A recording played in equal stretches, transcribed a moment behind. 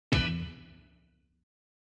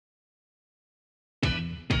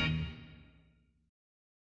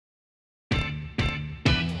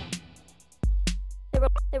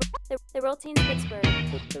The Roll Team Pittsburgh.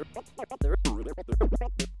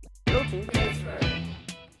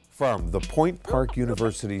 From the Point Park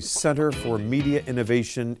University Center for Media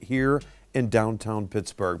Innovation here in downtown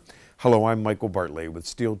Pittsburgh. Hello, I'm Michael Bartley with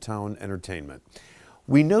Steeltown Entertainment.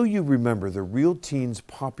 We know you remember the Real Teens'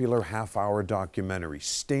 popular half-hour documentary,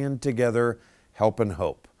 Stand Together, Help and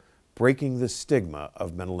Hope, Breaking the Stigma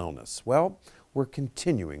of Mental Illness. Well, we're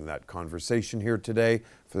continuing that conversation here today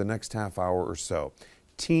for the next half hour or so.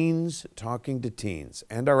 Teens talking to teens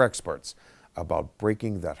and our experts about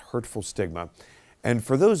breaking that hurtful stigma. And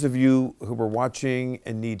for those of you who are watching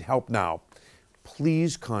and need help now,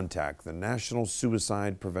 please contact the National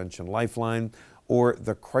Suicide Prevention Lifeline or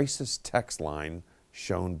the crisis text line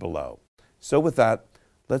shown below. So with that,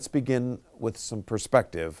 let's begin with some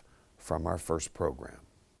perspective from our first program.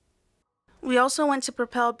 We also went to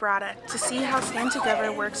Propel Braddock to see how Stand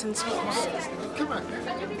Together works in schools.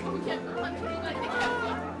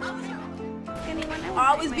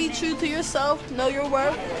 Always be true to yourself, know your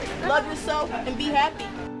worth, love yourself, and be happy.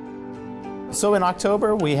 So in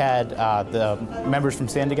October, we had the members from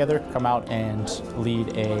Stand Together come out and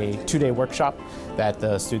lead a 2-day workshop that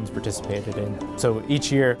the students participated in. So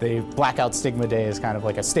each year, the Blackout Stigma Day is kind of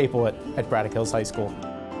like a staple at Braddock Hills High School.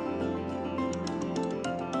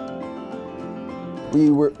 We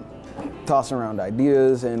were tossing around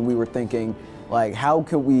ideas and we were thinking, like, how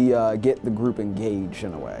could we get the group engaged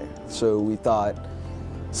in a way? So we thought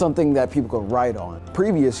something that people could write on.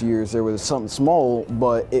 Previous years there was something small,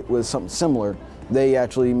 but it was something similar. They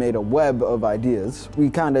actually made a web of ideas. We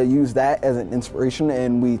kind of used that as an inspiration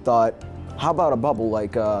and we thought, how about a bubble,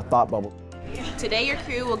 like a thought bubble? Today your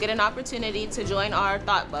crew will get an opportunity to join our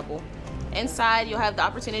thought bubble. Inside, you'll have the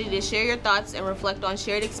opportunity to share your thoughts and reflect on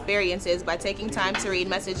shared experiences by taking time to read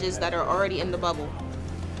messages that are already in the bubble.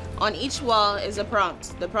 On each wall is a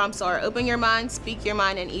prompt. The prompts are open your mind, speak your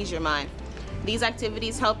mind, and ease your mind. These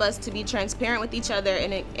activities help us to be transparent with each other,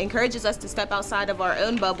 and it encourages us to step outside of our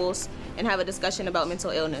own bubbles and have a discussion about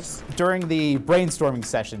mental illness. During the brainstorming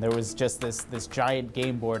session, there was just this giant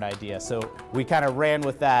game board idea, so we kind of ran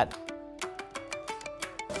with that.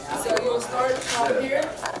 So you'll start here.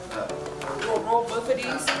 We'll roll both of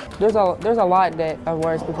these. There's a lot of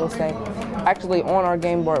words people say. Actually, on our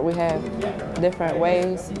game board, we have different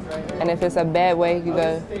ways, and if it's a bad way, you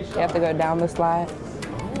have to go down the slide.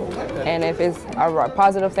 And if it's a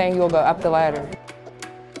positive thing, you'll go up the ladder.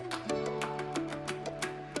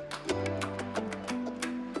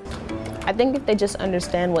 I think if they just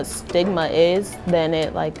understand what stigma is, then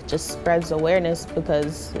it just spreads awareness,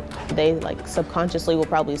 because they subconsciously will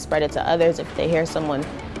probably spread it to others if they hear someone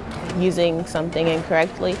using something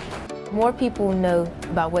incorrectly. More people know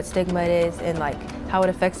about what stigma it is and how it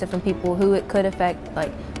affects different people, who it could affect.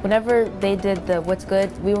 Whenever they did the What's Good,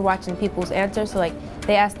 we were watching people's answers, so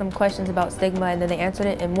they asked them questions about stigma and then they answered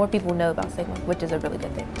it, and more people know about stigma, which is a really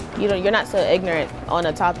good thing. You're not so ignorant on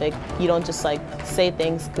a topic. You don't just say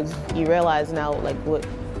things because you realize now what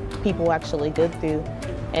people actually go through,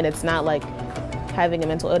 and it's not having a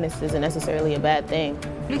mental illness isn't necessarily a bad thing.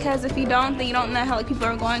 Because if you don't, then you don't know how people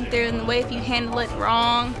are going through, and the way if you handle it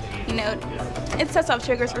wrong, it sets off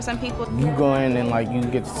triggers for some people. You go in and you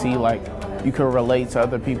get to see you can relate to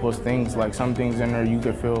other people's things, some things in there you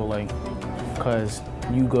could feel because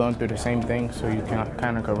you going through the same thing, so you can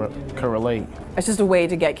kind of can relate. It's just a way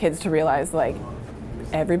to get kids to realize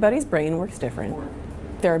everybody's brain works different.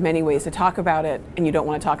 There are many ways to talk about it, and you don't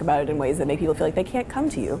want to talk about it in ways that make people feel like they can't come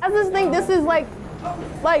to you. I just think this is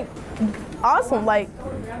awesome.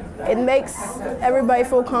 It makes everybody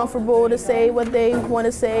feel comfortable to say what they want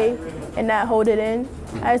to say and not hold it in.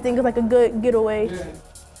 I just think it's a good getaway.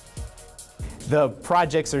 The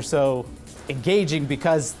projects are so engaging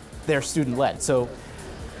because they're student-led. So,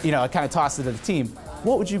 I kind of tossed it to the team.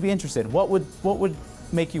 What would you be interested in? What would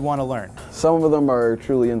make you want to learn? Some of them are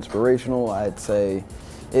truly inspirational. I'd say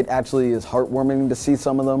it actually is heartwarming to see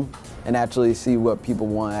some of them and actually see what people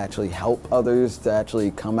want to actually help others to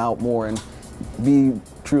actually come out more and be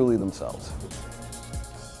truly themselves.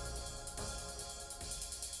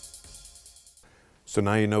 So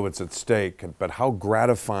now you know what's at stake, but how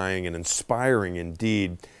gratifying and inspiring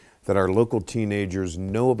indeed that our local teenagers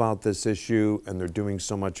know about this issue and they're doing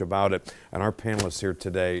so much about it. And our panelists here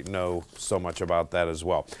today know so much about that as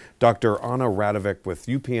well. Dr. Anna Radovic with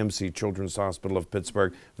UPMC Children's Hospital of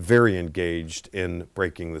Pittsburgh, very engaged in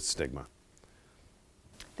breaking the stigma.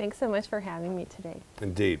 Thanks so much for having me today.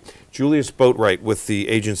 Indeed. Julius Boatwright with the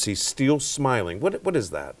agency Still Smiling. What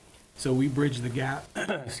is that? So we bridge the gap,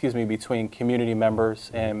 between community members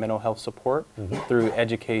and mental health support through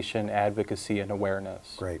education, advocacy, and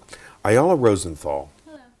awareness. Great. Ayala Rosenthal.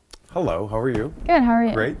 Hello. Hello, how are you? Good, how are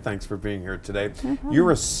you? Great, thanks for being here today.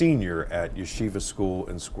 You're a senior at Yeshiva School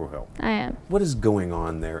in Squirrel Hill. I am. What is going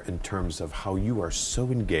on there in terms of how you are so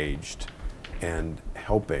engaged and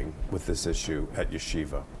helping with this issue at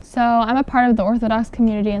Yeshiva? So I'm a part of the Orthodox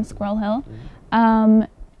community in Squirrel Hill.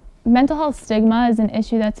 Mental health stigma is an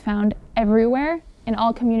issue that's found everywhere, in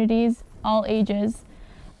all communities, all ages.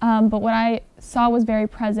 But what I saw was very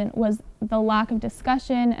present was the lack of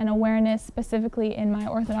discussion and awareness specifically in my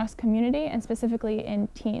Orthodox community and specifically in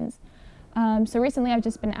teens. So recently I've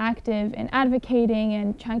just been active in advocating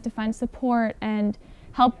and trying to find support and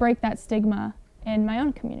help break that stigma in my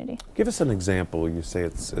own community. Give us an example. You say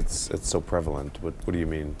it's so prevalent. What do you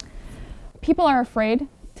mean? People are afraid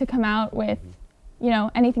to come out with, you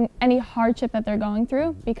know, any hardship that they're going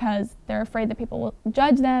through because they're afraid that people will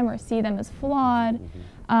judge them or see them as flawed.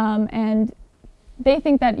 And they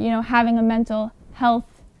think that, you know, having a mental health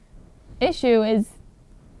issue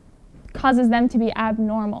causes them to be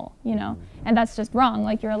abnormal, you know, and that's just wrong.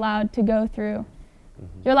 Like, you're allowed to go through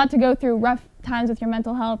rough times with your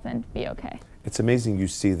mental health and be okay. It's amazing you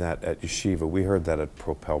see that at Yeshiva. We heard that at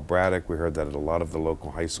Propel Braddock. We heard that at a lot of the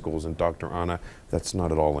local high schools. And Dr. Anna, that's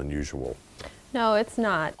not at all unusual. No, it's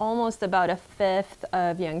not. Almost about a fifth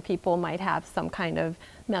of young people might have some kind of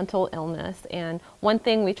mental illness. And one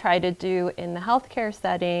thing we try to do in the healthcare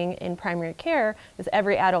setting in primary care is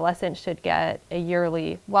every adolescent should get a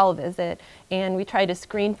yearly well visit. And we try to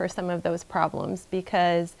screen for some of those problems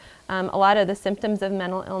because a lot of the symptoms of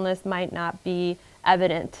mental illness might not be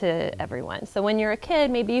evident to everyone. So when you're a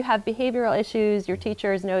kid, maybe you have behavioral issues, your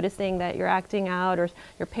teacher is noticing that you're acting out, or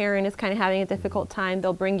your parent is kind of having a difficult time,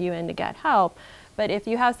 they'll bring you in to get help. But if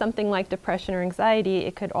you have something like depression or anxiety,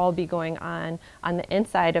 it could all be going on the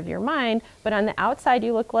inside of your mind, but on the outside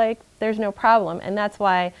you look like there's no problem. And that's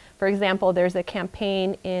why, for example, there's a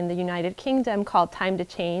campaign in the United Kingdom called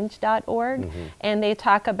timetochange.org, and they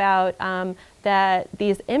talk about that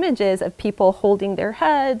these images of people holding their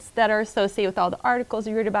heads that are associated with all the articles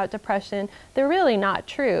you read about depression, they're really not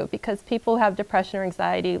true, because people who have depression or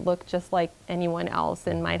anxiety look just like anyone else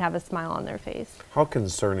and might have a smile on their face. How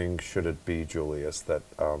concerning should it be, Julius, that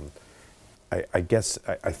I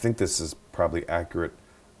think this is probably accurate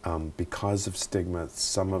because of stigma.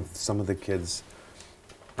 Some of the kids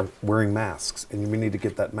are wearing masks, and we need to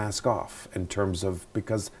get that mask off in terms of,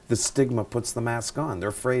 because the stigma puts the mask on. They're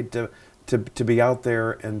afraid to be out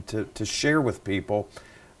there and to share with people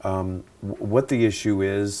what the issue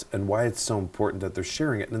is and why it's so important that they're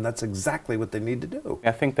sharing it, and that's exactly what they need to do.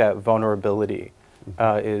 I think that vulnerability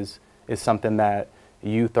is something that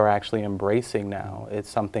youth are actually embracing now. It's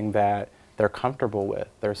something that they're comfortable with.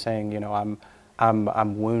 They're saying, you know,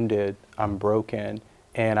 I'm wounded, I'm broken,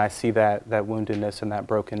 and I see that woundedness and that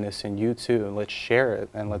brokenness in you too, and let's share it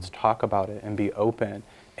and let's talk about it and be open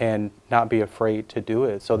and not be afraid to do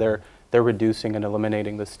it. So they're reducing and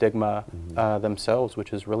eliminating the stigma themselves,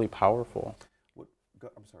 which is really powerful.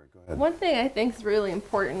 I'm sorry, go ahead. One thing I think is really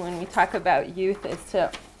important when we talk about youth is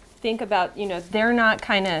to think about, you know, they're not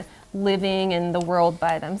kind of living in the world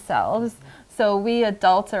by themselves. So we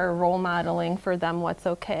adults are role modeling for them what's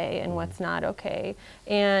okay and what's not okay.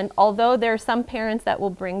 And although there are some parents that will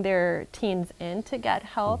bring their teens in to get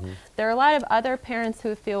help, there are a lot of other parents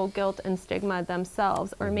who feel guilt and stigma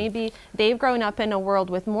themselves, or maybe they've grown up in a world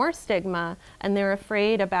with more stigma and they're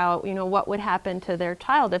afraid about, you know, what would happen to their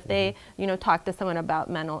child if they, you know, talk to someone about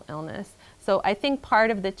mental illness. So I think part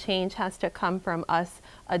of the change has to come from us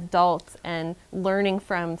adults and learning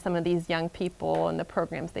from some of these young people and the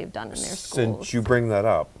programs they've done in their schools. Since you bring that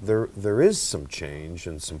up, there is some change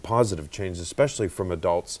and some positive change, especially from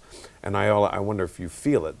adults. And I wonder if you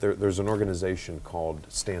feel it. There's an organization called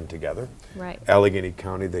Stand Together. Right. Allegheny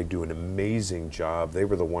County, they do an amazing job. They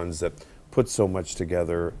were the ones that put so much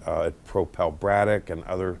together at Propel Braddock and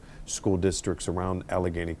other school districts around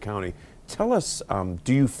Allegheny County. Tell us,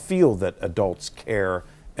 do you feel that adults care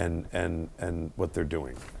and what they're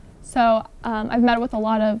doing? So I've met with a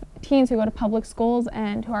lot of teens who go to public schools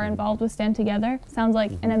and who are involved with Stand Together. Sounds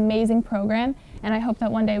like an amazing program, and I hope that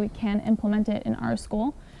one day we can implement it in our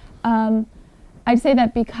school. I'd say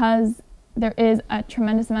that because there is a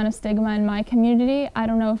tremendous amount of stigma in my community, I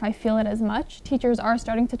don't know if I feel it as much. Teachers are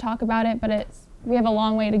starting to talk about it, but we have a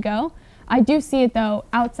long way to go. I do see it, though,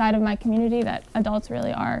 outside of my community, that adults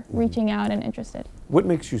really are reaching out and interested. What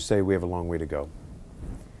makes you say we have a long way to go?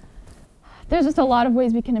 There's just a lot of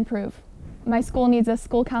ways we can improve. My school needs a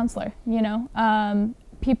school counselor, you know.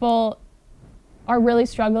 People are really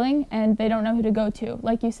struggling and they don't know who to go to.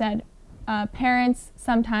 Like you said, parents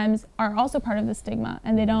sometimes are also part of the stigma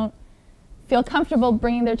and they don't feel comfortable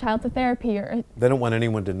bringing their child to therapy. Or they don't want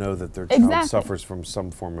anyone to know that their child suffers from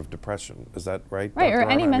some form of depression. Is that right? Right, Dr.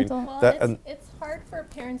 or any Anna? mental. Well, it's hard for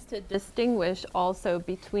parents to distinguish also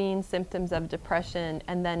between symptoms of depression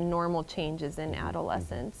and then normal changes in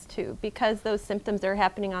adolescence too, because those symptoms are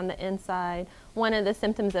happening on the inside. One of the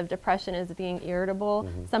symptoms of depression is being irritable.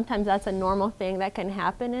 Sometimes that's a normal thing that can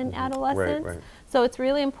happen in adolescence. Right. So it's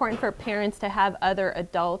really important for parents to have other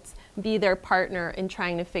adults be their partner in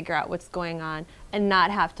trying to figure out what's going on and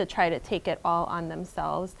not have to try to take it all on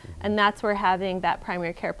themselves. And that's where having that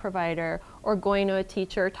primary care provider or going to a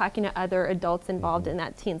teacher, talking to other adults involved in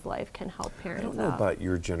that teen's life can help parents out. I don't know about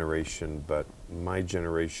your generation, but my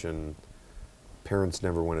generation, parents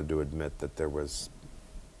never wanted to admit that there was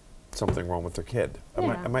something wrong with their kid.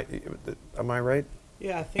 Am I right?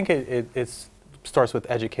 Yeah, I think it starts with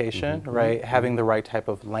education, right? Having the right type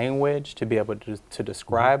of language to be able to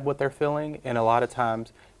describe what they're feeling. And a lot of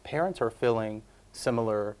times, parents are feeling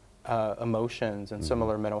similar emotions and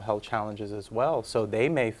similar mental health challenges as well. So they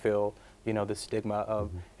may feel, you know, the stigma of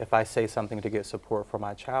if I say something to get support for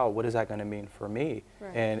my child, what is that going to mean for me?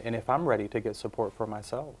 Right. And if I'm ready to get support for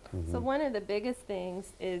myself. So one of the biggest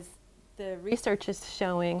things is the research is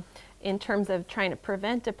showing in terms of trying to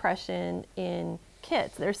prevent depression in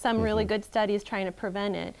kids. There's some really good studies trying to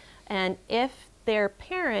prevent it. And if their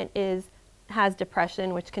parent has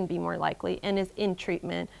depression, which can be more likely, and is in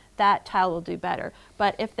treatment, that child will do better.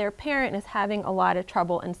 But if their parent is having a lot of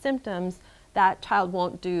trouble and symptoms, that child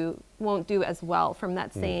won't do as well from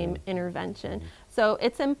that same intervention. So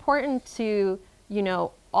it's important to, you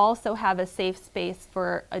know, also have a safe space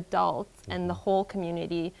for adults and the whole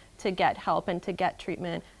community to get help and to get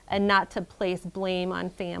treatment, and not to place blame on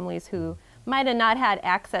families who might have not had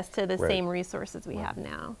access to the same resources we have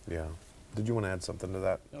now. Yeah. Did you want to add something to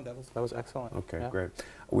that? No, that was excellent. Okay, great.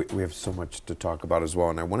 We have so much to talk about as well,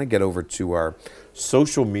 and I want to get over to our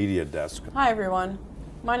social media desk. Hi everyone,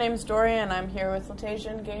 my name is Dory and I'm here with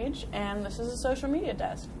Latasia and Gage, and this is a social media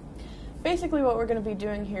desk. Basically what we're going to be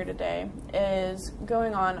doing here today is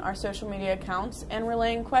going on our social media accounts and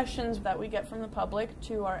relaying questions that we get from the public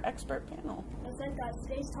to our expert panel. As I thought,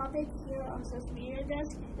 today's topic here on social media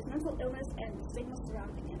desk is mental illness and stigma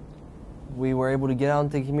surrounding it. We were able to get out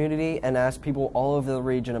into the community and ask people all over the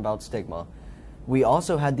region about stigma. We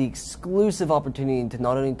also had the exclusive opportunity to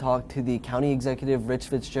not only talk to the county executive Rich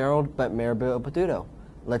Fitzgerald, but Mayor Bill Peduto.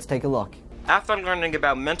 Let's take a look. After learning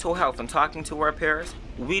about mental health and talking to our peers,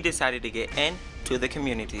 we decided to get into the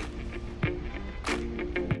community.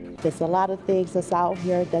 There's a lot of things that's out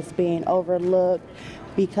here that's being overlooked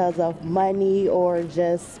because of money or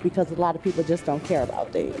just because a lot of people just don't care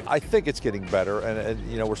about things. I think it's getting better, and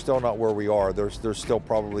you know, we're still not where we are. There's still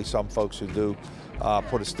probably some folks who do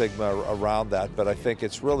put a stigma around that, but I think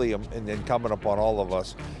it's really incumbent upon all of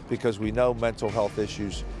us, because we know mental health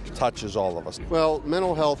issues touches all of us. Well,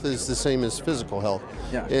 mental health is the same as physical health.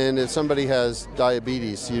 Yeah. And if somebody has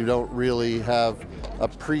diabetes, you don't really have a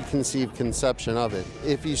preconceived conception of it.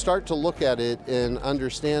 If you start to look at it and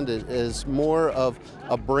understand it as more of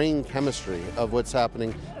a brain chemistry of what's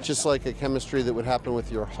happening, just like a chemistry that would happen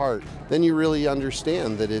with your heart, then you really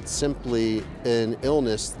understand that it's simply an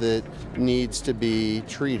illness that needs to be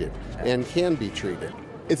treated and can be treated.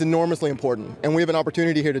 It's enormously important, and we have an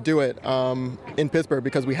opportunity here to do it in Pittsburgh,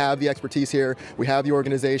 because we have the expertise here, we have the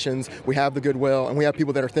organizations, we have the goodwill, and we have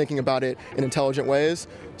people that are thinking about it in intelligent ways,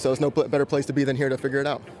 so it's no better place to be than here to figure it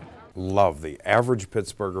out. Love the average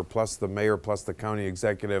Pittsburgher, plus the mayor, plus the county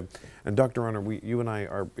executive. And Dr. Runner, you and I,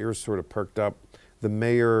 our ears sort of perked up. The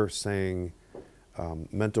mayor saying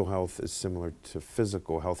mental health is similar to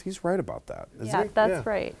physical health. He's right about that, isn't he? That's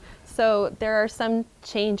right. So there are some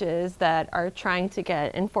changes that are trying to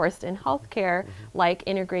get enforced in healthcare, like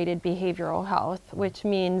integrated behavioral health, which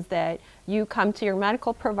means that you come to your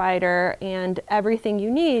medical provider and everything you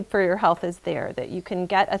need for your health is there, that you can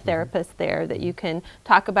get a therapist there, that you can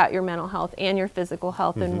talk about your mental health and your physical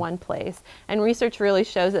health in one place. And research really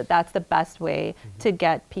shows that that's the best way to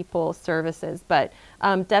get people services. But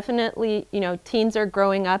definitely, you know, teens are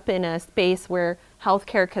growing up in a space where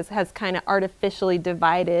healthcare has kind of artificially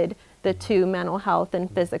divided the two, mental health and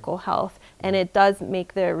physical health, and it does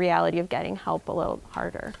make the reality of getting help a little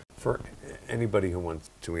harder. For anybody who wants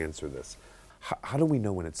to answer this, how do we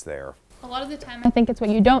know when it's there? A lot of the time I think it's what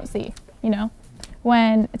you don't see, you know,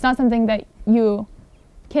 when it's not something that you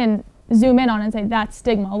can zoom in on and say that's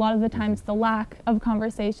stigma. A lot of the time it's the lack of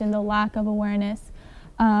conversation, the lack of awareness.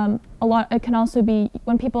 It can also be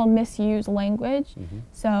when people misuse language.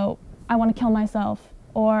 So I want to kill myself,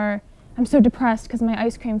 or I'm so depressed because my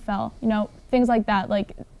ice cream fell. You know, things like that,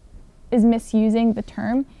 like, is misusing the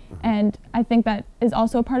term. And I think that is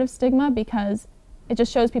also a part of stigma, because it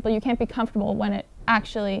just shows people you can't be comfortable when it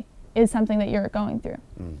actually is something that you're going through.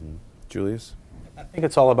 Julius? I think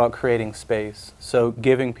it's all about creating space. So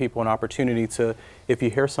giving people an opportunity to, if you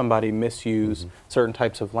hear somebody misuse certain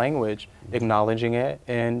types of language, acknowledging it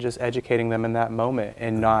and just educating them in that moment,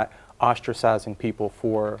 and not ostracizing people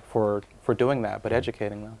for doing that, but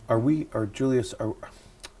educating them. Julius,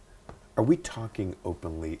 are we talking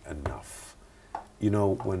openly enough? You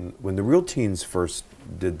know, when the Real Teens first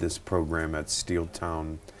did this program at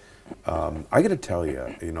Steeltown, I got to tell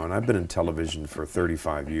you, you know, and I've been in television for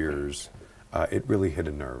 35 years, it really hit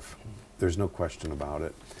a nerve. There's no question about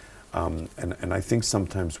it. And I think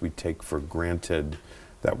sometimes we take for granted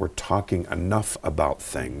that we're talking enough about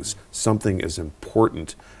things, something as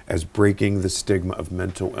important as breaking the stigma of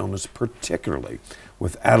mental illness, particularly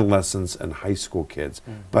with adolescents and high school kids.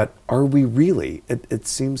 But are we really? It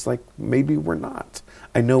seems like maybe we're not.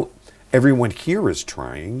 I know everyone here is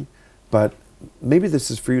trying, but maybe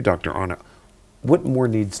this is for you, Dr. Anna. What more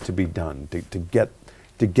needs to be done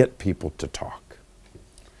to get people to talk?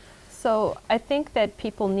 So I think that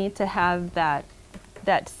people need to have that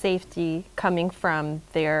safety coming from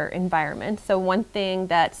their environment. So one thing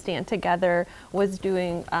that Stand Together was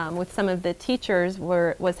doing with some of the teachers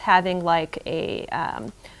was having like a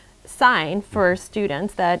sign for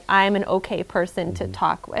students that I'm an okay person to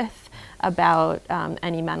talk with about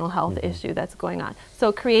any mental health issue that's going on.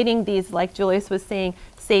 So creating these, like Julius was saying,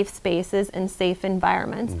 safe spaces and safe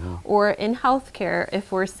environments. Or in healthcare,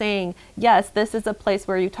 if we're saying, yes, this is a place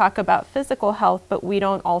where you talk about physical health, but we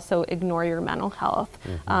don't also ignore your mental health.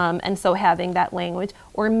 And so having that language,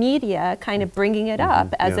 or media kind of bringing it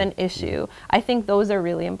up as an issue. I think those are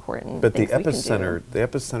really important. But the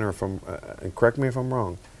epicenter from, and correct me if I'm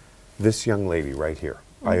wrong, this young lady right here,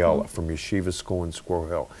 Ayala from Yeshiva School in Squirrel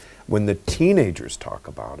Hill, when the teenagers talk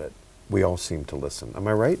about it, we all seem to listen. Am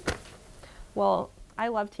I right? Well, I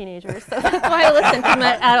love teenagers, so that's why I listen to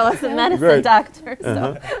my adolescent medicine doctor.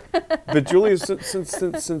 So. But Julia,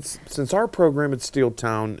 since our program at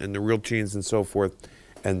Steeltown and the Real Teens and so forth,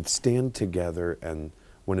 and Stand Together, and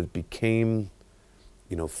when it became,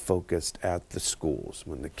 you know, focused at the schools,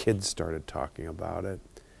 when the kids started talking about it,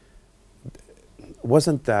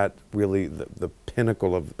 wasn't that really the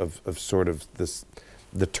pinnacle of sort of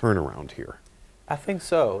the turnaround here? I think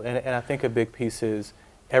so, and I think a big piece is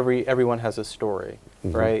everyone has a story,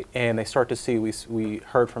 right? And they start to see, we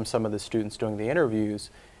heard from some of the students doing the interviews,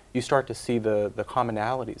 you start to see the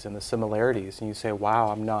commonalities and the similarities, and you say, wow,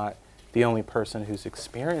 I'm not the only person who's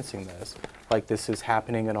experiencing this. Like, this is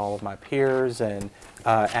happening in all of my peers and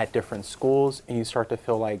at different schools, and you start to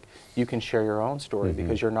feel like you can share your own story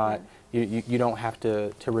because you're not, you don't have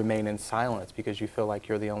to remain in silence because you feel like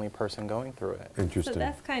you're the only person going through it. Interesting. So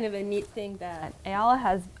that's kind of a neat thing that Ayala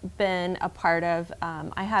has been a part of.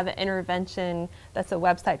 I have an intervention that's a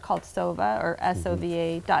website called SOVA, or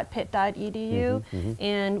sova.pitt.edu,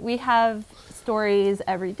 and we have stories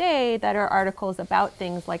every day that are articles about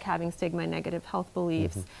things like having stigma and negative health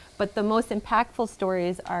beliefs. But the most impactful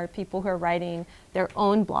stories are people who are writing their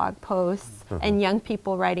own blog posts and young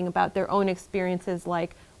people writing about their own experiences,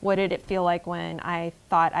 like, what did it feel like when I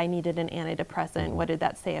thought I needed an antidepressant? What did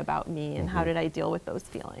that say about me, and how did I deal with those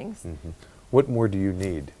feelings? What more do you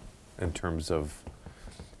need in terms of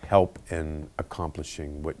help in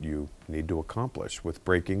accomplishing what you need to accomplish with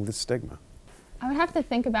breaking the stigma? I would have to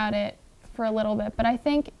think about it for a little bit, but I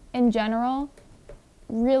think in general,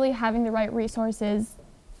 really having the right resources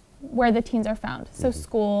where the teens are found. So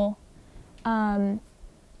school, you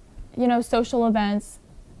know, social events,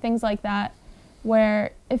 things like that,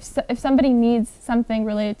 where if somebody needs something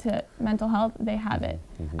related to mental health, they have it.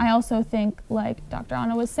 I also think, like Dr.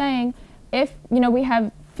 Anna was saying, if, you know, we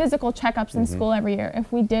have physical checkups in school every year,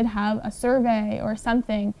 if we did have a survey or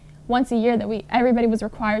something once a year that everybody was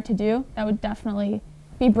required to do, that would definitely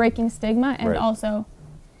be breaking stigma and also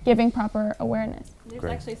giving proper awareness. There's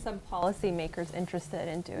actually some policymakers interested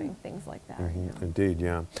in doing things like that. Indeed,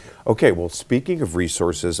 yeah. Okay, well, speaking of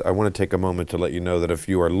resources, I want to take a moment to let you know that if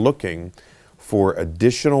you are looking for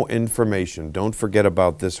additional information, don't forget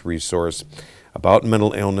about this resource about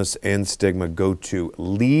mental illness and stigma. Go to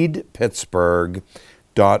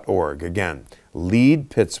leadpittsburgh.org. Again,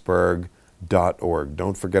 leadpittsburgh.org.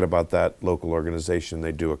 Don't forget about that local organization.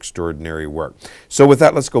 They do extraordinary work. So with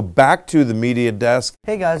that, let's go back to the media desk.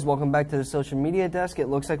 Hey guys, welcome back to the social media desk. It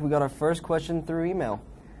looks like we got our first question through email.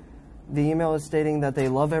 The email is stating that they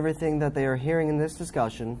love everything that they are hearing in this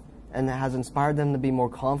discussion, and it has inspired them to be more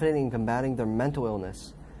confident in combating their mental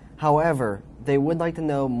illness. However, they would like to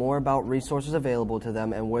know more about resources available to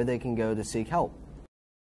them and where they can go to seek help.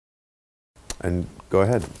 And go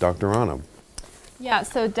ahead, Dr. Anna. Yeah,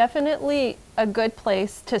 so definitely a good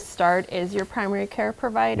place to start is your primary care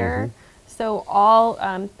provider. So all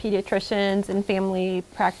pediatricians and family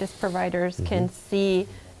practice providers can see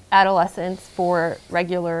adolescents for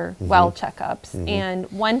regular well checkups.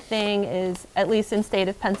 And one thing is, at least in state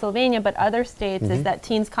of Pennsylvania, but other states, is that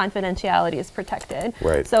teens' confidentiality is protected.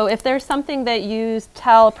 Right. So if there's something that you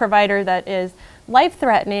tell a provider that is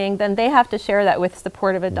life-threatening, then they have to share that with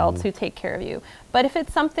supportive adults who take care of you. But if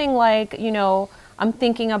it's something like, you know, I'm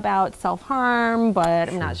thinking about self-harm, but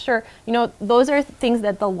I'm not sure. You know, those are things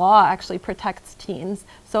that the law actually protects teens.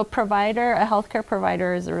 So a healthcare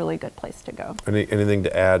provider is a really good place to go. Anything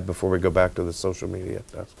to add before we go back to the social media?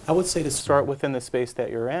 I would say to start within the space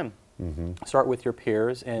that you're in. Start with your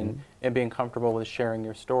peers and being comfortable with sharing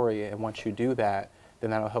your story. And once you do that,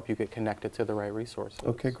 then that'll help you get connected to the right resources.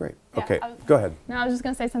 Okay, great. Okay, go ahead. No, I was just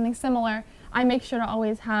going to say something similar. I make sure to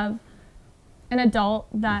always have an adult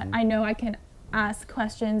that I know I can ask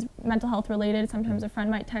questions, mental health related. Sometimes a friend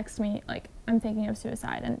might text me, like, I'm thinking of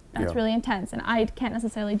suicide, and that's really intense, and I can't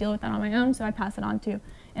necessarily deal with that on my own, so I pass it on to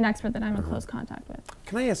an expert that I'm in close contact with.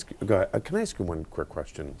 Can I ask, go ahead, can I ask you one quick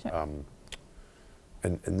question? Sure.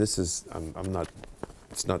 And this is,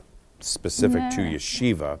 it's not specific to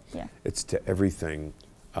yeshiva, it's to everything.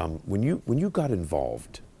 When you got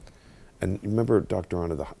involved, and remember, Dr.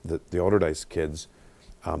 Anna, the Alderdice kids,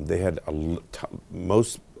 they had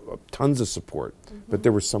tons of support, but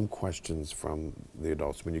there were some questions from the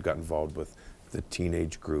adults when you got involved with the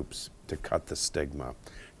teenage groups to cut the stigma.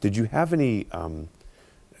 Did you have any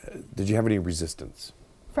resistance?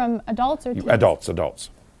 From adults or teens? Adults.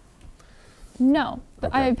 No, but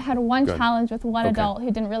Okay. I've had one Good. challenge with one Okay. adult who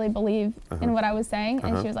didn't really believe in what I was saying,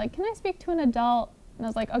 and she was like, "Can I speak to an adult?" And I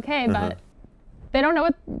was like, "Okay, but they don't know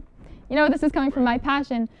what, you know, this is coming from my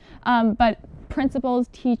passion." But principals,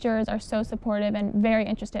 teachers are so supportive and very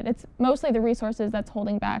interested. It's mostly the resources that's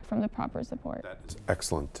holding back from the proper support. That's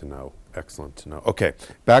excellent to know. Excellent to know. Okay,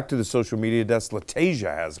 back to the social media desk.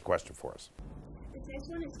 Latasia has a question for us. This next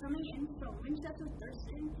one is coming in from Winchester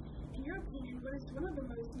Thurston. In your opinion, what is one of the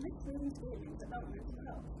most misleading statements about mental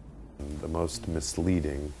health? The most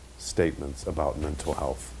misleading statements about mental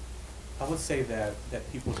health. I would say that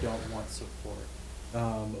people don't want support.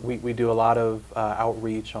 We do a lot of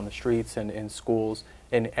outreach on the streets and in schools,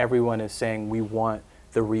 and everyone is saying we want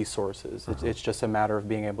the resources. It's just a matter of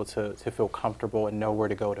being able to feel comfortable and know where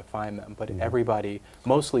to go to find them. But everybody,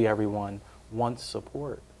 mostly everyone, wants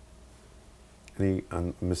support. Any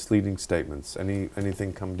misleading statements?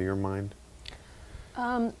 Anything come to your mind?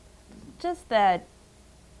 Just that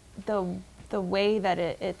the way that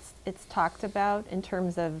it's talked about in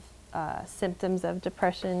terms of symptoms of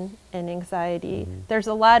depression and anxiety. There's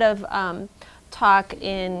a lot of talk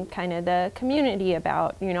in kind of the community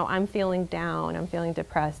about, you know, I'm feeling down, I'm feeling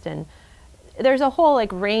depressed, and there's a whole like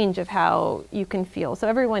range of how you can feel. So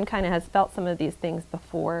everyone kind of has felt some of these things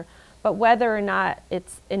before, but whether or not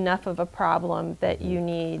it's enough of a problem that you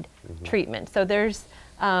need treatment. So there's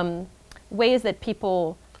ways that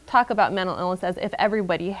people talk about mental illness as if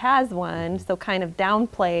everybody has one, so kind of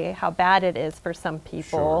downplay how bad it is for some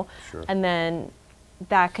people, and then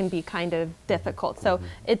that can be kind of difficult. So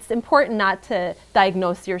it's important not to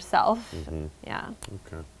diagnose yourself. Yeah.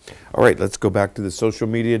 Okay. All right, let's go back to the social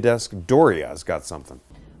media desk. Doria's got something.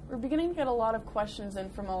 We're beginning to get a lot of questions in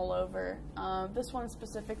from all over. This one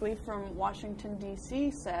specifically from Washington,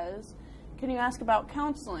 D.C. says, can you ask about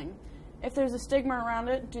counseling? If there's a stigma around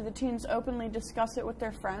it, do the teens openly discuss it with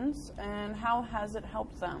their friends, and how has it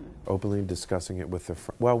helped them? Openly discussing it with their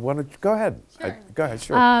friends. Well, why don't you go ahead? Sure. Go ahead,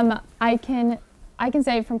 sure. I can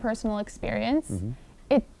say from personal experience,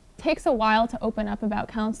 it takes a while to open up about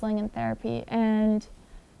counseling and therapy, and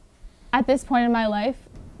at this point in my life,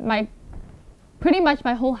 pretty much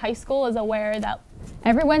my whole high school is aware that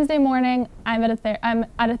every Wednesday morning I'm at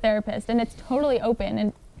a therapist, and it's totally open,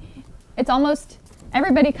 and it's almost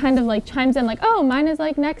everybody kind of like chimes in like, oh, mine is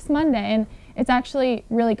like next Monday, and it's actually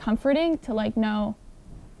really comforting to like know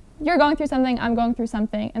you're going through something, I'm going through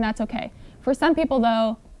something, and that's okay. For some people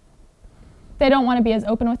though, they don't want to be as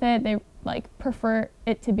open with it. They like prefer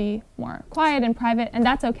it to be more quiet and private, and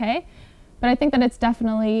that's okay. But I think that it's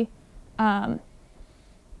definitely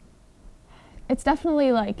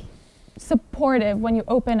like supportive when you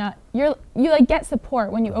open up. You like get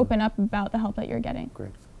support when you open up about the help that you're getting.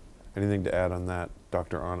 Great. Anything to add on that,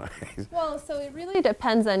 Dr. Anna? Well, so it really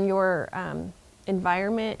depends on your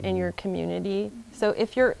environment and your community. So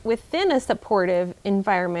if you're within a supportive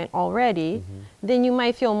environment already, then you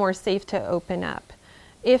might feel more safe to open up.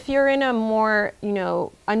 If you're in a more, you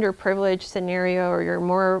know, underprivileged scenario, or you're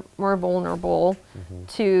more vulnerable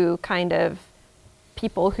to kind of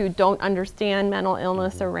people who don't understand mental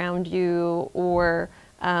illness around you, or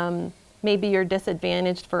maybe you're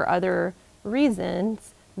disadvantaged for other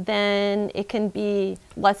reasons, then it can be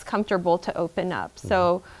less comfortable to open up.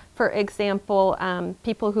 So, for example,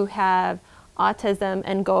 people who have autism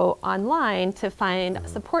and go online to find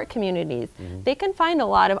support communities, they can find a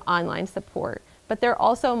lot of online support, but they're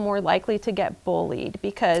also more likely to get bullied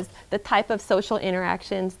because the type of social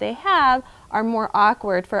interactions they have are more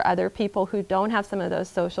awkward for other people who don't have some of those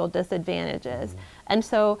social disadvantages. And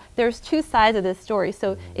so there's two sides of this story.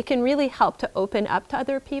 So it can really help to open up to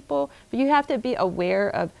other people, but you have to be aware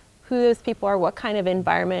of who those people are, what kind of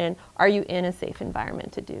environment, and are you in a safe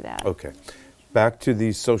environment to do that? Okay. Back to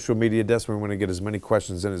the social media desk. We want to get as many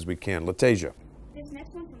questions in as we can. Latasia. This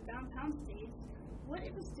next one from downtown states, what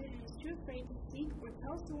if a student is too afraid to seek or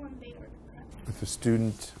tell someone they are depressed? If a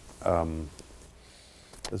student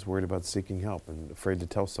is worried about seeking help and afraid to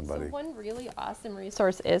tell somebody. So one really awesome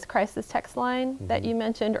resource is Crisis Text Line that you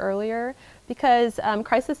mentioned earlier, because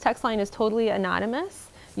Crisis Text Line is totally anonymous.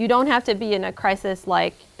 You don't have to be in a crisis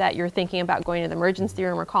like that you're thinking about going to the emergency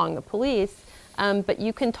room or calling the police, but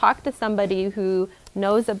you can talk to somebody who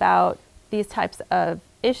knows about these types of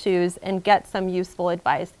issues and get some useful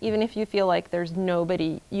advice, even if you feel like there's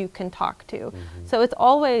nobody you can talk to. So it's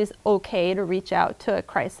always okay to reach out to a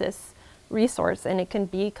crisis resource, and it can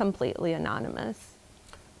be completely anonymous.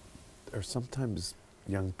 Or sometimes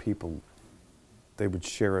young people, they would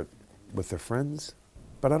share it with their friends,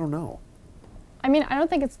 but I don't know. I mean, I don't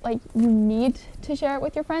think it's like you need to share it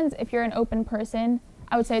with your friends. If you're an open person,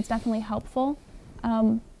 I would say it's definitely helpful.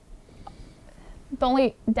 The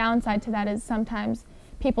only downside to that is sometimes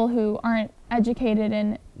people who aren't educated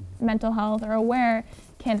in mental health or aware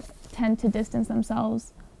can tend to distance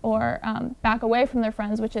themselves or back away from their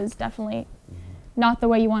friends, which is definitely not the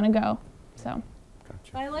way you want to go. So.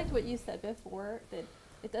 Gotcha. I liked what you said before, that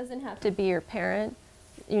it doesn't have to be your parent.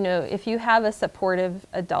 You know, if you have a supportive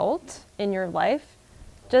adult in your life,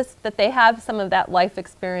 just that they have some of that life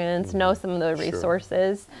experience, know some of the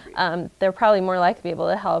resources, they're probably more likely to be able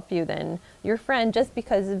to help you than your friend just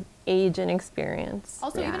because of age and experience.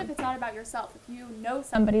 Also, even if it's not about yourself, if you know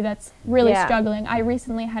somebody that's really struggling. I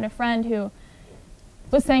recently had a friend who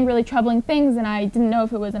was saying really troubling things, and I didn't know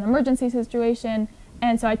if it was an emergency situation,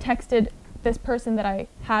 and so I texted this person that I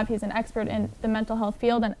have. He's an expert in the mental health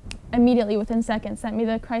field, and immediately within seconds sent me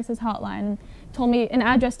the crisis hotline and told me an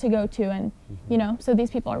address to go to, and you know, so these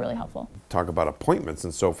people are really helpful. Talk about appointments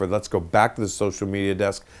and so forth. Let's go back to the social media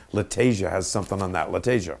desk. Latasia has something on that.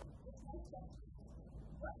 Latasia.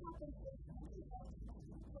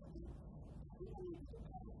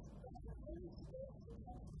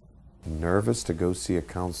 Nervous to go see a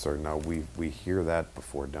counselor. Now we hear that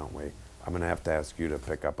before, don't we? I'm going to have to ask you to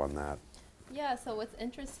pick up on that. Yeah, so what's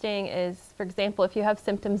interesting is, for example, if you have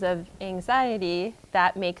symptoms of anxiety,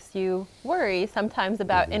 that makes you worry sometimes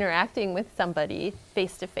about interacting with somebody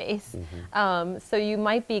face to face. So you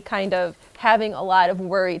might be kind of having a lot of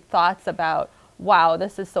worried thoughts about, wow,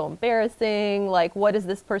 this is so embarrassing, like what is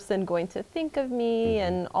this person going to think of me,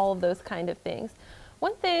 and all of those kind of things.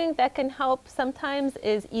 One thing that can help sometimes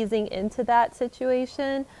is easing into that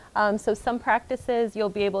situation. So some practices, you'll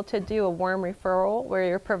be able to do a warm referral where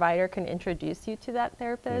your provider can introduce you to that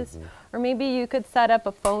therapist. Or maybe you could set up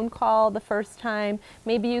a phone call the first time.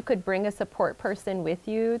 Maybe you could bring a support person with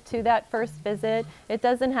you to that first visit. It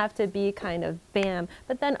doesn't have to be kind of bam.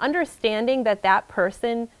 But then understanding that that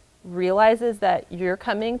person realizes that you're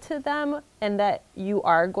coming to them and that you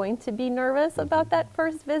are going to be nervous about that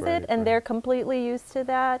first visit, and they're completely used to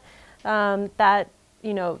that, that,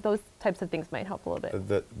 you know, those types of things might help a little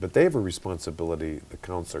bit. But they have a responsibility, the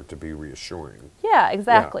counselor, to be reassuring. Yeah,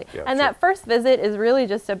 exactly. Yeah, and that first visit is really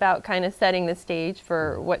just about kind of setting the stage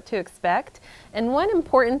for what to expect. And one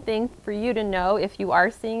important thing for you to know if you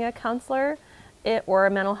are seeing a counselor or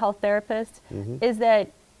a mental health therapist is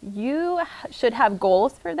that you should have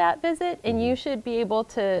goals for that visit, and you should be able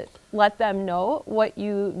to let them know what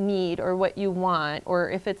you need or what you want, or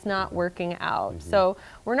if it's not working out. So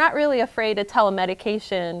we're not really afraid to tell a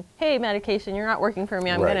medication, hey, medication, you're not working for me,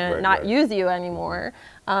 I'm gonna not use you anymore.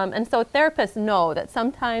 And so therapists know that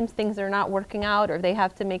sometimes things are not working out or they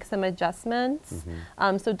have to make some adjustments.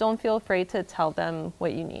 So don't feel afraid to tell them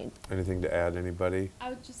what you need. Anything to add, anybody? I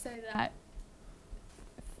would just say that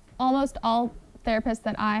almost all therapists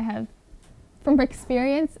that I have, from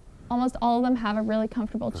experience, almost all of them have a really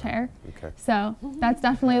comfortable chair. So that's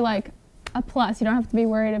definitely like a plus. You don't have to be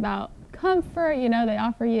worried about comfort. You know, they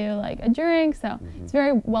offer you like a drink, so it's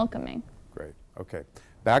very welcoming. Great. Okay.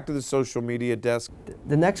 Back to the social media desk.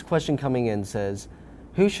 The next question coming in says,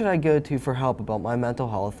 Who should I go to for help about my mental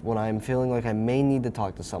health when I'm feeling like I may need to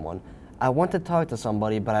talk to someone? I want to talk to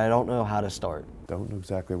somebody, but I don't know how to start. Don't know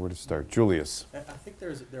exactly where to start. Julius. I think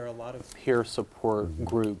there are a lot of peer support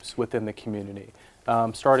groups within the community.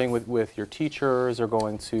 Starting with your teachers or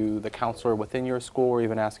going to the counselor within your school or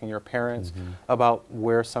even asking your parents about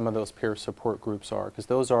where some of those peer support groups are, because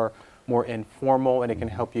those are more informal and it can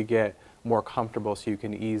help you get more comfortable so you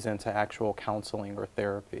can ease into actual counseling or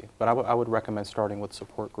therapy. But I would recommend starting with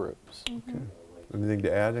support groups. Okay. Anything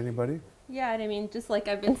to add, anybody? Yeah, and I mean, just like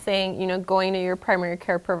I've been saying, you know, going to your primary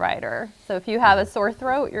care provider. So if you have a sore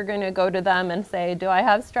throat, you're going to go to them and say, do I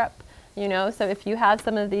have strep? You know, so if you have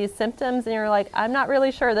some of these symptoms and you're like, I'm not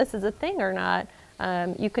really sure this is a thing or not,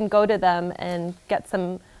 you can go to them and get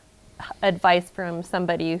some advice from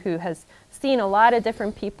somebody who has seen a lot of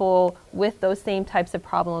different people with those same types of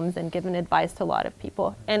problems and given advice to a lot of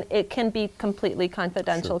people. And it can be completely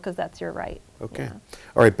confidential because that's your right. Okay.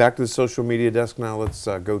 All right, back to the social media desk now. Let's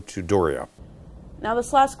go to Doria. Now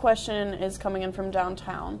this last question is coming in from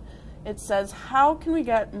downtown. It says, how can we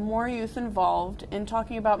get more youth involved in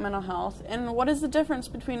talking about mental health, and what is the difference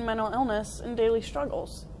between mental illness and daily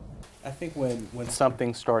struggles? I think when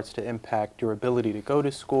something starts to impact your ability to go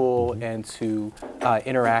to school and to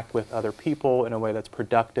interact with other people in a way that's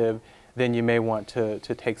productive, then you may want to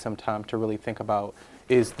take some time to really think about,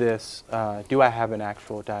 is this, do I have an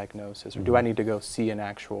actual diagnosis, or do I need to go see an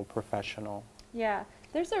actual professional? Yeah,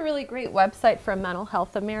 there's a really great website from Mental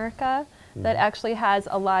Health America that actually has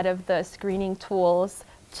a lot of the screening tools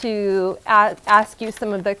to ask you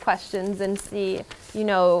some of the questions and see, you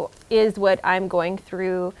know, is what I'm going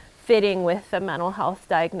through fitting with the mental health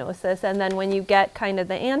diagnosis? And then when you get kind of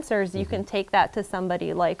the answers, you can take that to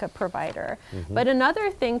somebody like a provider. But another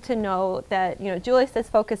thing to know that, you know, Julius is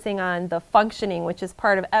focusing on the functioning, which is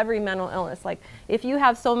part of every mental illness. Like if you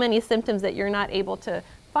have so many symptoms that you're not able to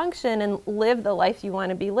function and live the life you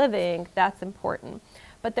want to be living, that's important.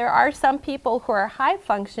 But there are some people who are high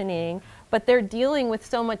functioning, but they're dealing with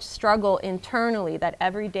so much struggle internally that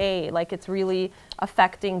every day, like it's really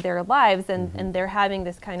affecting their lives, and they're having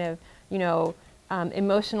this kind of, you know,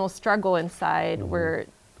 emotional struggle inside where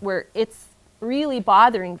it's really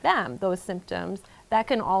bothering them, those symptoms. That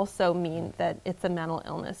can also mean that it's a mental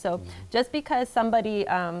illness. So just because somebody,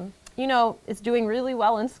 you know, is doing really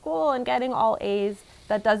well in school and getting all A's,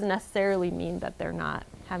 that doesn't necessarily mean that they're not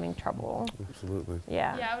having trouble. Absolutely.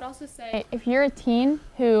 Yeah. Yeah, I would also say if you're a teen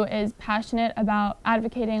who is passionate about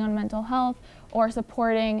advocating on mental health or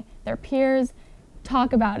supporting their peers,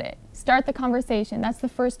 talk about it. Start the conversation. That's the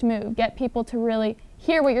first move. Get people to really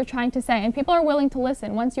hear what you're trying to say. And people are willing to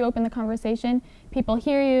listen. Once you open the conversation, people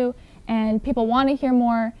hear you and people want to hear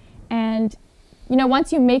more. And you know,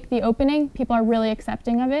 once you make the opening, people are really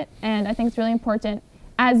accepting of it. And I think it's really important.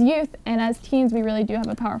 As youth and as teens, we really do have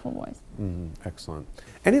a powerful voice. Excellent.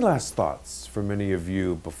 Any last thoughts from any of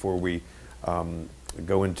you before we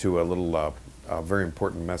go into a little very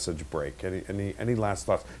important message break? Any last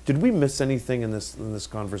thoughts? Did we miss anything in this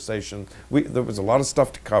conversation? There was a lot of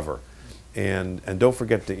stuff to cover, and don't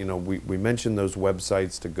forget that, you know, we mentioned those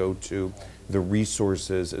websites to go to, the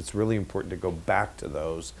resources. It's really important to go back to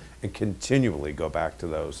those and continually go back to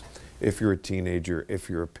those. If you're a teenager, if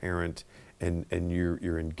you're a parent, and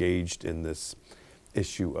you're engaged in this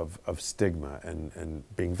issue of stigma and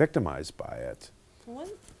being victimized by it.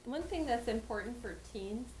 One thing that's important for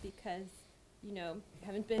teens, because, you know, you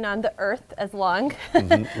haven't been on the earth as long,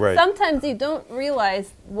 right. Sometimes you don't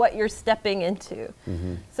realize what you're stepping into.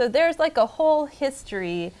 So there's like a whole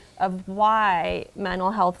history of why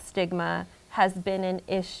mental health stigma has been an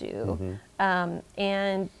issue,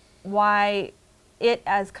 and why it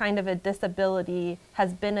as kind of a disability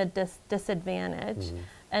has been a disadvantage.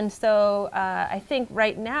 And so I think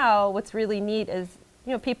right now what's really neat is,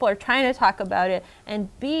 you know, people are trying to talk about it and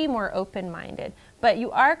be more open-minded, but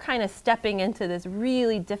you are kind of stepping into this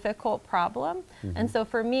really difficult problem. And so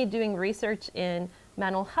for me, doing research in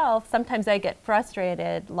mental health, sometimes I get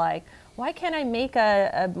frustrated, like, why can't I make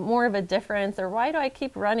a more of a difference, or why do I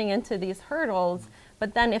keep running into these hurdles?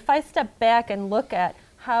 But then if I step back and look at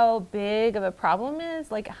how big of a problem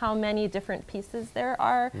is, like how many different pieces there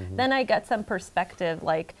are, then I get some perspective,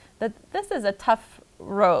 like that this is a tough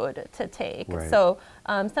road to take. Right. So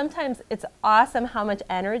sometimes it's awesome how much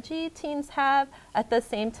energy teens have. At the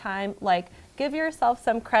same time, like, give yourself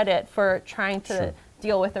some credit for trying to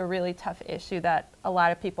deal with a really tough issue that a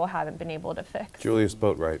lot of people haven't been able to fix. Julius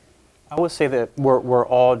Boatwright. I would say that we're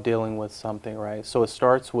all dealing with something, right? So it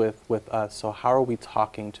starts with us. So how are we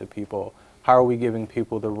talking to people? How are we giving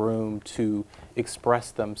people the room to express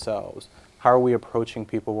themselves? how are we approaching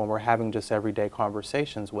people when we're having just everyday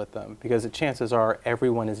conversations with them? Because the chances are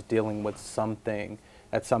everyone is dealing with something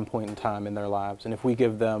at some point in time in their lives. And if we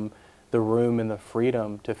give them the room and the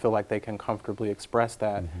freedom to feel like they can comfortably express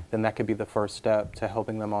that, then that could be the first step to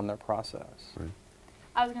helping them on their process. Right.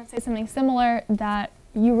 I was going to say something similar, that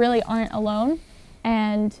you really aren't alone.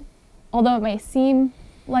 And although it may seem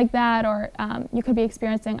like that, or you could be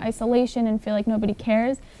experiencing isolation and feel like nobody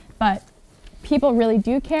cares, but people really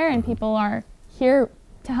do care, and people are here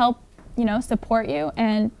to help, you know, support you.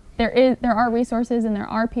 And there are resources, and there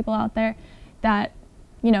are people out there that,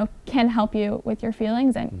 you know, can help you with your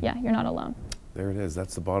feelings, and yeah, you're not alone. There it is.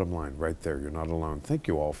 That's the bottom line right there. You're not alone. Thank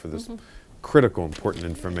you all for this critical, important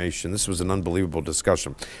information. This was an unbelievable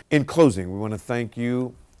discussion. In closing, we want to thank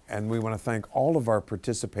you, and we want to thank all of our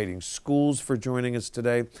participating schools for joining us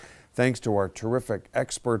today. Thanks to our terrific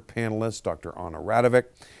expert panelists, Dr. Anna Radovic,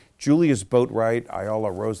 Julius Boatwright,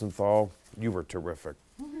 Ayala Rosenthal. You were terrific.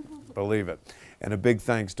 Believe it. And a big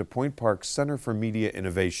thanks to Point Park Center for Media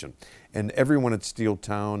Innovation and everyone at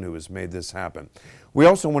Steeltown who has made this happen. We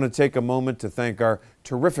also want to take a moment to thank our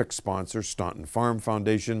terrific sponsors, Staunton Farm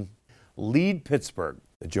Foundation, Lead Pittsburgh,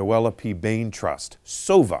 the Joella P. Bain Trust,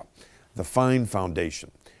 SOVA, the Fine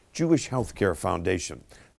Foundation, Jewish Healthcare Foundation,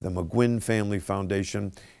 the McGuinn Family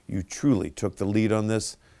Foundation. You truly took the lead on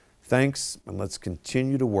this. Thanks, and let's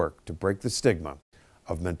continue to work to break the stigma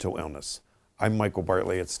of mental illness. I'm Michael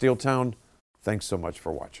Bartley at Steeltown. Thanks so much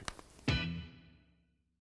for watching.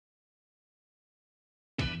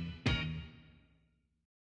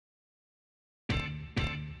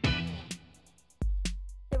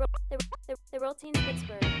 The Real Teams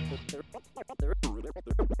Pittsburgh.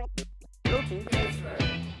 Real Teams Pittsburgh.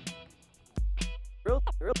 Real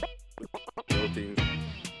Teams.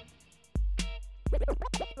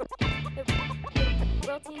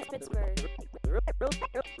 Real Teams Pittsburgh.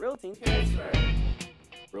 Real Teams Pittsburgh. Real Teams.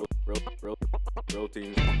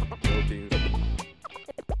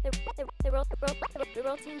 The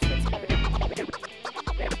Real Teams Pittsburgh.